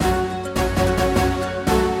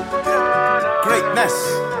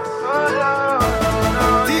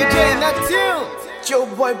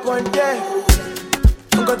Joeboy Fuentes.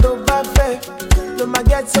 Nunca tu papé. Lo más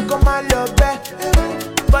get so come and love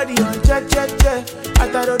it. Body on che.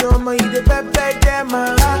 Hasta lo domo y de pepe de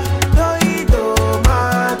ma. No y do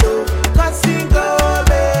mato. Casi go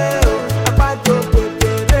veo. Apato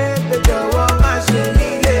pepe pepe. Yo más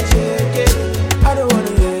ni le cheque. I don't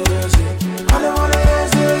wanna hear shit. I don't wanna hear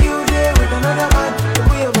say you there with another man. The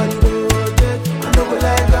way your body do it. I know what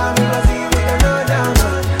like I'm in see with another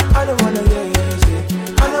man. I don't wanna hear shit.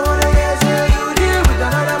 I don't wanna hear say you there with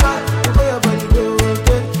another man. The way your body do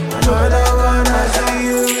it. I know I don't wanna see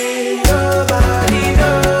you with nobody,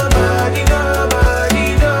 nobody, nobody,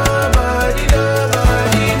 nobody,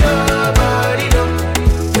 nobody, nobody, no.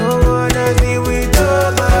 Don't wanna see with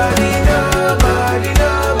nobody, nobody,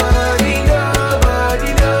 nobody, nobody,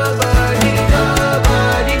 nobody,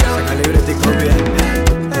 nobody, no. Saca libretico bien.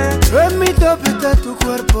 En mi tope está tu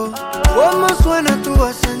cuerpo, cómo suena tu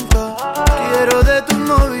acento. Quiero de tus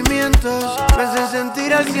movimientos, me hace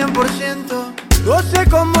sentir al 100%. No sé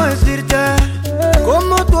cómo decirte,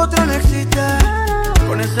 como tu otra no existe.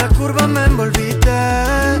 Con esa curva me envolviste.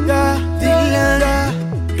 Dile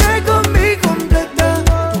que con mi completa,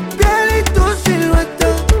 tu piel y tu silueta.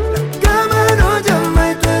 La cama no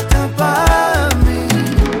llama y tú estás para mí.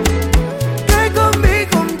 Que con mi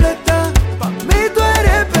completa, pa' mí tú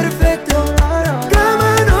eres perfecto.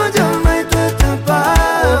 Cama no llama y tú estás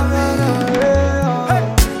para mí.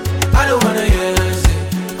 I don't wanna hear say,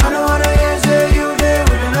 I don't wanna hear say you there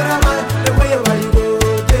with another man. The way your body do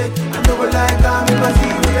it, I know what like I'm in my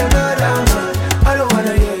seat with another man. I don't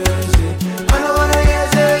wanna hear say, I don't wanna hear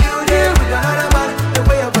say you there with another man. The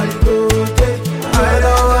way your body do it, I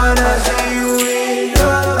don't wanna see you with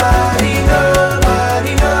nobody,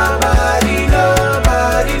 nobody, nobody,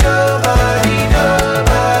 nobody, nobody,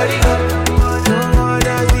 nobody, no. Don't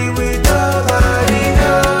wanna see with nobody,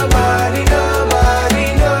 nobody, nobody,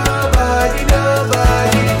 nobody,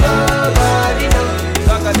 nobody, nobody,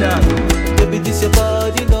 no. Baby, this your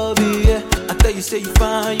body, no be, yeah. I tell you, say you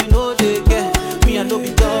fine, you know they get. Me, I know be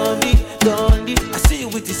dundee. I see you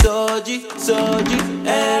with the surgery.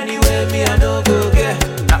 Anyway, me, I know go get.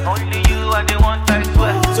 Not only you, I the one I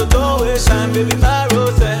swear. So don't waste time, baby, my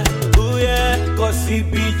rose. Ooh, yeah. Cause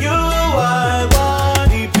it be you, I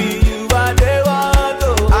want. It be you, I they want.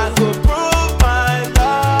 Oh, I go prove my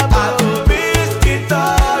love. I go risk it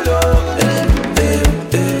all. Oh,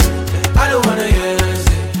 I don't wanna hear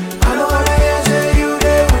say, I don't wanna hear say you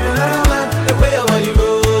there with another man. The way your body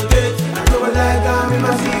rotate, I know what like I'm in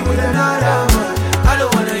my seat with another man. I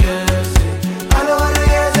don't wanna hear say, I don't wanna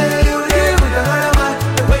hear say you there with another man.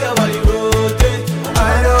 The way your body rotate, I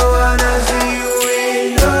don't wanna see you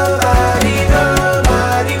with nobody,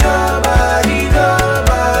 nobody, nobody,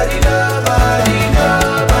 nobody, nobody,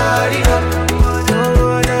 nobody, no. Don't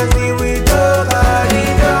wanna see with nobody,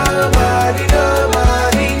 nobody,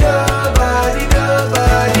 nobody, nobody,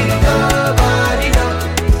 nobody, nobody, no.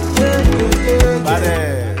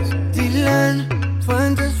 Pares. Dylan,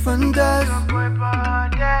 Fuentes.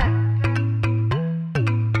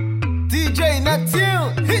 DJ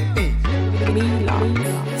Neptune, hit me.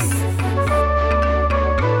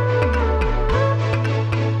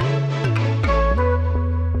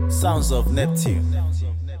 Sounds of Neptune.